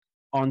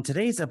On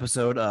today's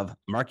episode of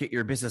Market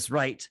Your Business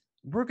Right,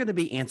 we're going to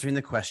be answering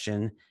the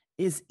question,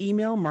 is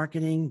email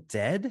marketing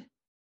dead?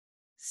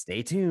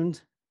 Stay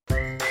tuned.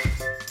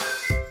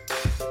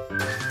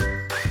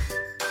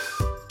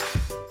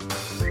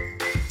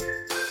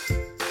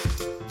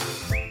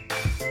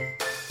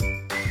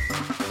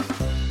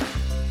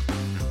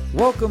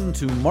 Welcome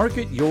to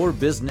Market Your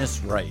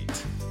Business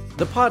Right,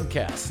 the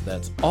podcast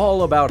that's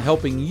all about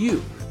helping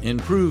you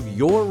improve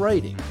your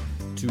writing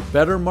to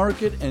better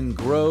market and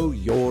grow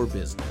your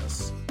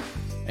business.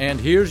 And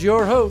here's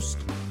your host,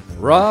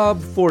 Rob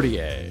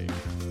Fortier.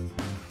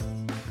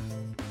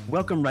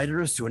 Welcome,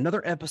 writers, to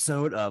another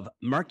episode of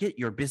Market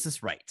Your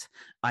Business Right.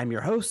 I'm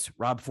your host,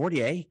 Rob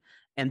Fortier,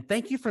 and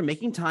thank you for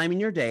making time in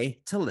your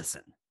day to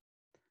listen.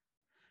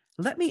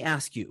 Let me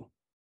ask you,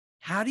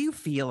 how do you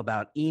feel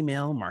about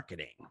email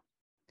marketing?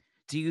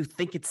 Do you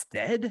think it's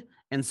dead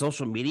and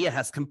social media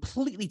has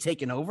completely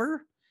taken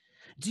over?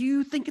 Do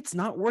you think it's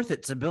not worth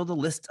it to build a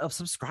list of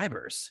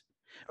subscribers?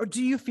 Or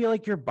do you feel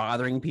like you're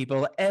bothering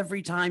people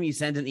every time you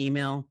send an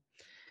email?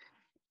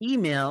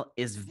 Email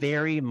is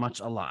very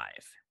much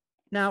alive.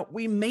 Now,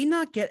 we may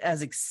not get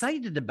as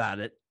excited about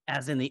it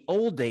as in the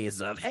old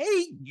days of,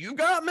 hey, you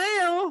got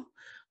mail,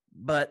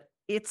 but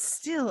it's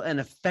still an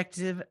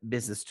effective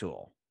business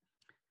tool.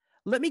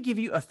 Let me give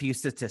you a few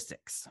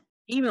statistics.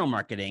 Email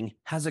marketing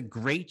has a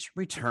great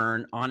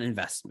return on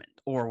investment,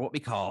 or what we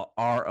call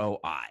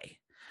ROI.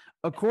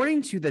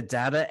 According to the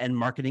Data and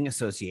Marketing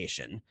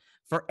Association,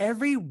 for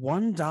every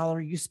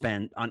 $1 you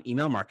spend on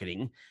email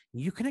marketing,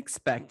 you can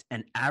expect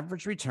an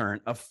average return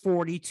of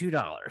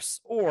 $42,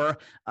 or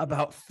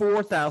about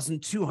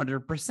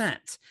 4,200%.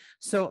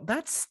 So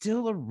that's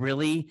still a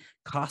really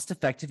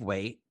cost-effective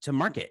way to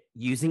market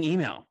using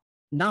email.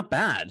 Not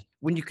bad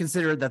when you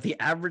consider that the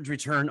average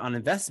return on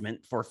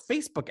investment for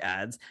Facebook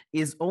ads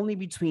is only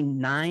between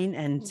 9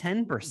 and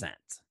 10%.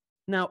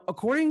 Now,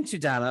 according to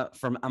data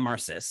from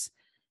Amarsis,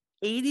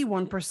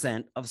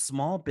 81% of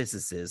small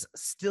businesses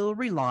still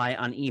rely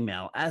on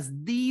email as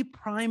the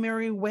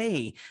primary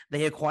way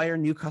they acquire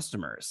new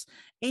customers,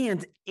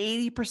 and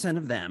 80%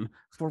 of them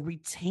for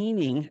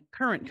retaining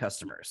current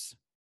customers.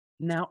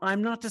 Now,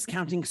 I'm not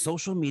discounting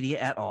social media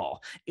at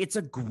all. It's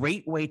a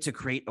great way to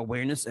create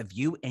awareness of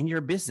you and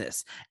your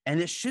business,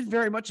 and it should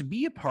very much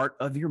be a part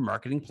of your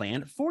marketing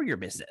plan for your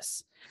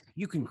business.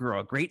 You can grow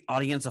a great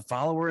audience of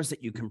followers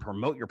that you can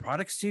promote your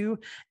products to,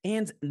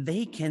 and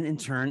they can in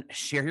turn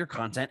share your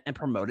content and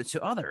promote it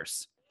to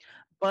others.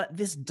 But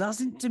this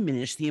doesn't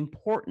diminish the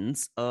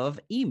importance of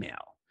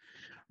email.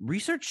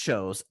 Research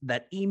shows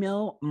that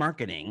email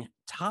marketing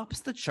tops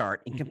the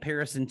chart in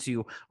comparison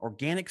to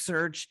organic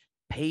search,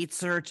 paid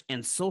search,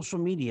 and social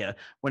media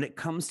when it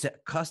comes to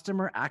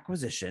customer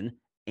acquisition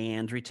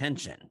and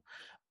retention.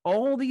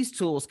 All these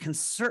tools can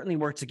certainly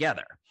work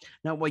together.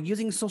 Now, while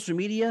using social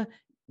media,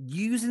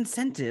 use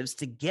incentives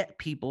to get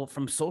people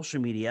from social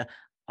media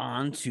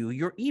onto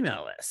your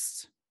email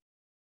list.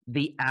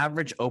 The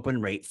average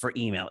open rate for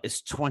email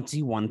is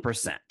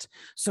 21%.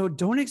 So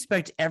don't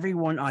expect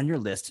everyone on your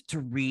list to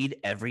read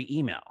every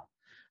email.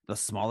 The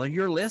smaller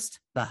your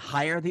list, the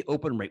higher the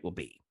open rate will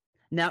be.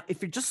 Now,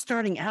 if you're just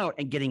starting out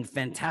and getting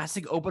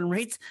fantastic open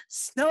rates,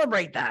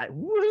 celebrate that.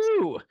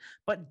 Woo!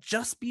 But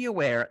just be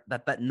aware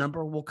that that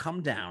number will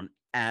come down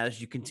as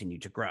you continue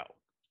to grow.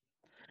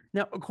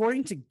 Now,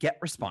 according to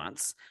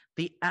GetResponse,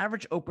 the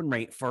average open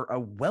rate for a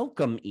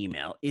welcome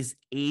email is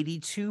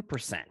 82%.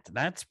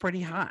 That's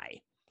pretty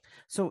high.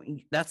 So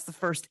that's the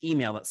first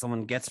email that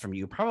someone gets from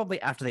you,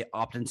 probably after they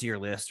opt into your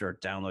list or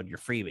download your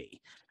freebie.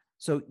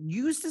 So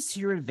use this to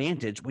your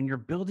advantage when you're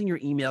building your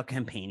email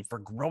campaign for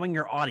growing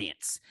your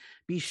audience.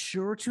 Be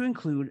sure to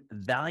include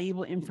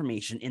valuable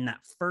information in that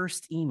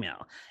first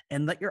email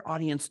and let your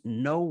audience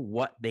know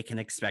what they can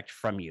expect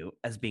from you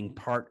as being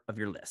part of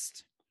your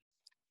list.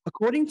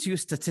 According to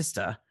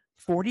Statista,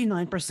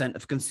 49%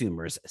 of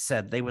consumers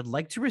said they would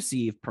like to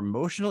receive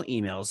promotional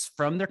emails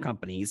from their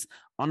companies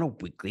on a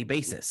weekly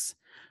basis.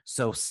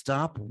 So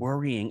stop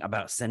worrying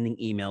about sending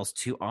emails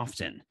too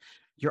often.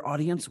 Your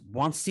audience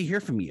wants to hear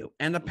from you,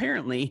 and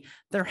apparently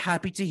they're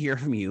happy to hear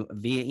from you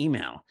via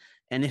email.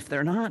 And if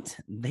they're not,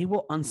 they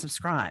will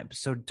unsubscribe,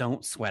 so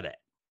don't sweat it.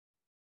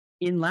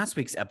 In last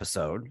week's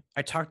episode,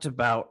 I talked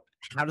about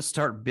how to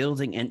start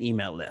building an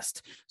email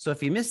list. So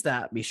if you missed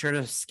that, be sure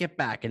to skip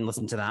back and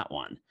listen to that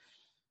one.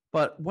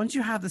 But once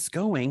you have this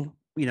going,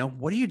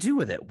 what do you do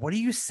with it? What are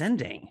you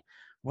sending?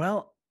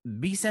 Well,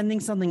 be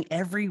sending something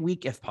every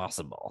week if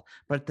possible,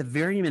 but at the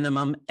very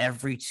minimum,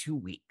 every 2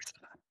 weeks.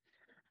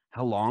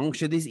 How long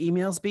should these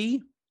emails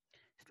be?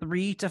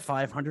 300 to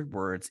 500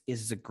 words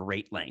is a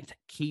great length.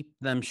 Keep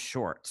them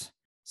short.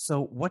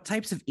 So what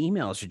types of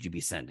emails should you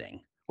be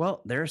sending?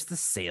 Well, there's the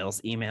sales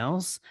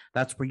emails.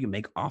 That's where you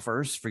make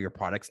offers for your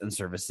products and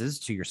services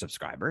to your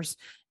subscribers.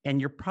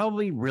 And you're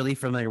probably really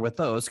familiar with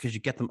those because you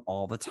get them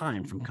all the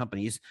time from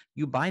companies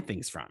you buy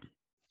things from.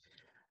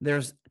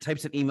 There's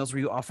types of emails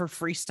where you offer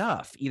free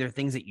stuff, either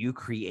things that you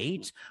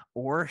create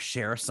or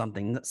share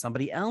something that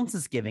somebody else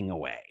is giving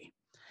away.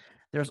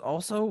 There's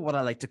also what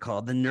I like to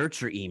call the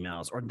nurture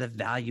emails or the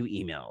value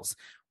emails,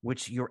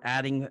 which you're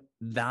adding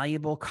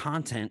valuable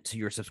content to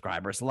your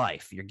subscriber's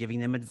life. You're giving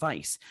them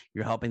advice,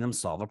 you're helping them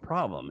solve a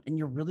problem, and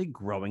you're really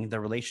growing the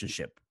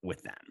relationship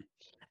with them.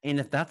 And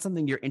if that's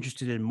something you're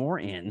interested in more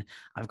in,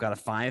 I've got a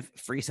 5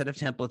 free set of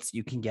templates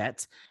you can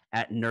get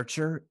at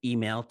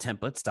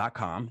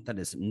nurtureemailtemplates.com. That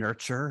is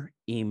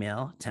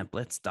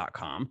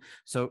nurtureemailtemplates.com.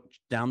 So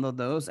download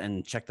those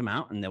and check them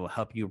out, and they will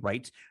help you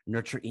write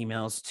nurture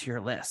emails to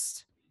your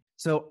list.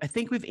 So I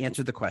think we've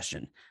answered the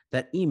question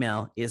that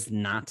email is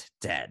not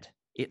dead.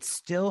 It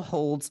still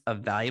holds a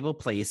valuable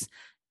place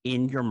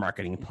in your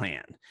marketing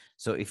plan.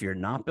 So if you're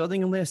not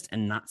building a list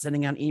and not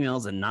sending out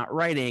emails and not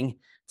writing,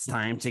 it's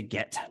time to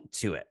get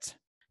to it.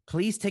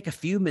 Please take a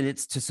few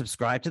minutes to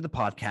subscribe to the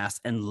podcast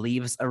and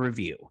leave us a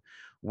review.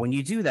 When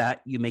you do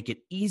that, you make it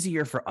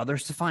easier for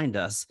others to find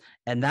us,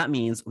 and that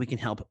means we can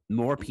help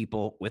more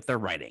people with their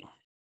writing.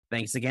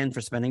 Thanks again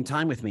for spending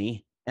time with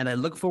me, and I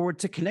look forward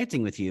to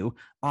connecting with you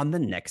on the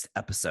next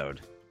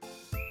episode.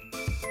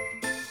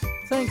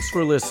 Thanks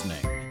for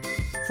listening.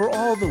 For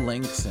all the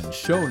links and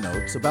show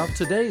notes about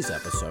today's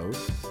episode,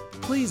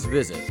 please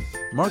visit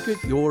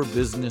Market Your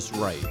Business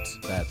Right.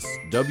 That's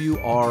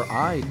WRITE.com.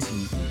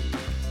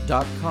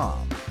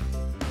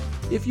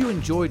 If you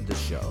enjoyed the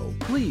show,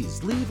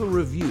 please leave a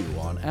review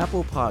on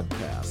Apple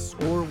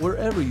Podcasts or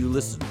wherever you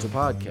listen to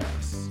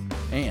podcasts.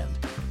 And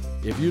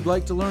if you'd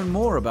like to learn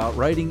more about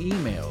writing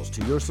emails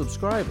to your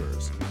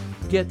subscribers,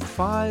 get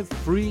 5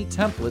 free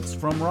templates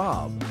from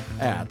Rob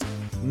at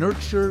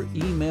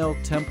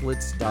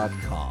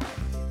nurtureemailtemplates.com.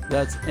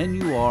 That's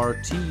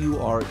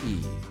NURTURE,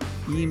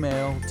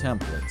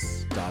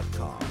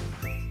 emailtemplates.com.